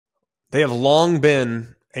They have long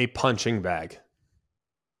been a punching bag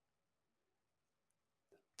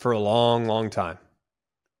for a long, long time.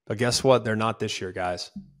 But guess what? They're not this year,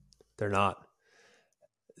 guys. They're not.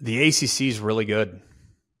 The ACC is really good.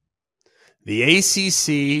 The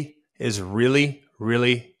ACC is really,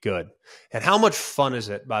 really good. And how much fun is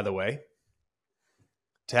it, by the way,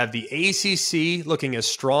 to have the ACC looking as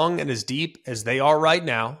strong and as deep as they are right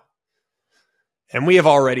now? And we have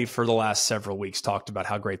already, for the last several weeks, talked about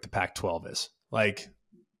how great the Pac-12 is. Like,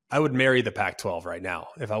 I would marry the Pac-12 right now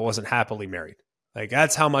if I wasn't happily married. Like,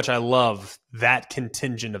 that's how much I love that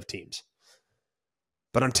contingent of teams.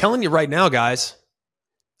 But I'm telling you right now, guys,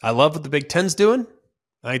 I love what the Big Ten's doing.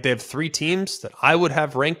 I think they have 3 teams that I would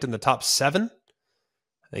have ranked in the top 7.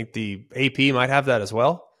 I think the AP might have that as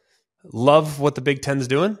well. Love what the Big Ten's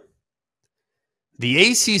doing.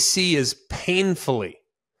 The ACC is painfully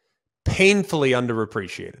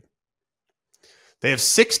underappreciated. They have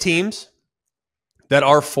 6 teams that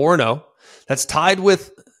are 4-0. That's tied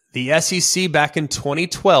with the SEC back in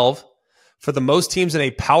 2012 for the most teams in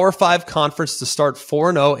a Power 5 conference to start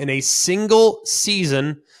 4-0 in a single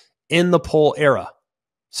season in the poll era.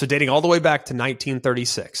 So dating all the way back to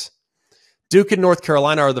 1936. Duke and North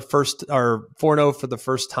Carolina are 4-0 for the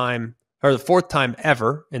first time, or the 4th time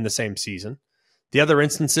ever in the same season. The other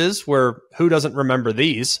instances where, who doesn't remember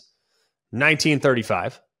these?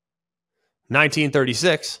 1935,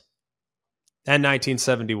 1936, and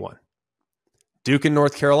 1971. Duke and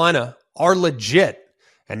North Carolina are legit.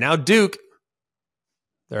 And now Duke,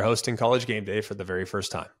 they're hosting College Game Day for the very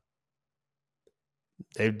first time.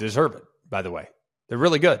 They deserve it, by the way. They're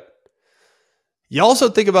really good. You also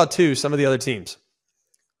think about, too, some of the other teams.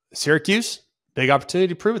 Syracuse, big opportunity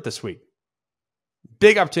to prove it this week.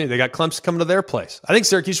 Big opportunity. They got Clemson coming to their place. I think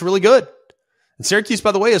Syracuse is really good. And Syracuse,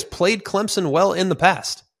 by the way, has played Clemson well in the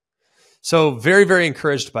past. So very, very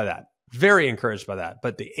encouraged by that. Very encouraged by that.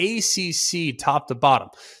 But the ACC, top to bottom,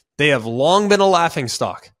 they have long been a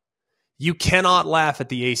laughingstock. You cannot laugh at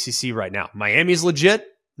the ACC right now. Miami's legit.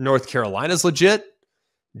 North Carolina's legit.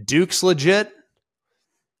 Duke's legit.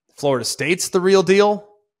 Florida State's the real deal.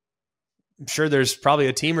 I'm sure there's probably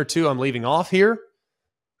a team or two I'm leaving off here.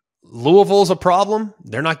 Louisville's a problem.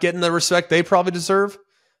 They're not getting the respect they probably deserve.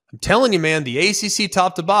 I'm telling you, man, the ACC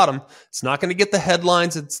top to bottom, it's not going to get the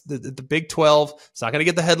headlines. It's the Big 12. It's not going to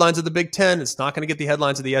get the headlines of the Big 10. It's not going to get the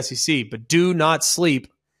headlines of the SEC. But do not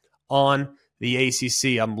sleep on the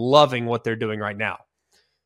ACC. I'm loving what they're doing right now.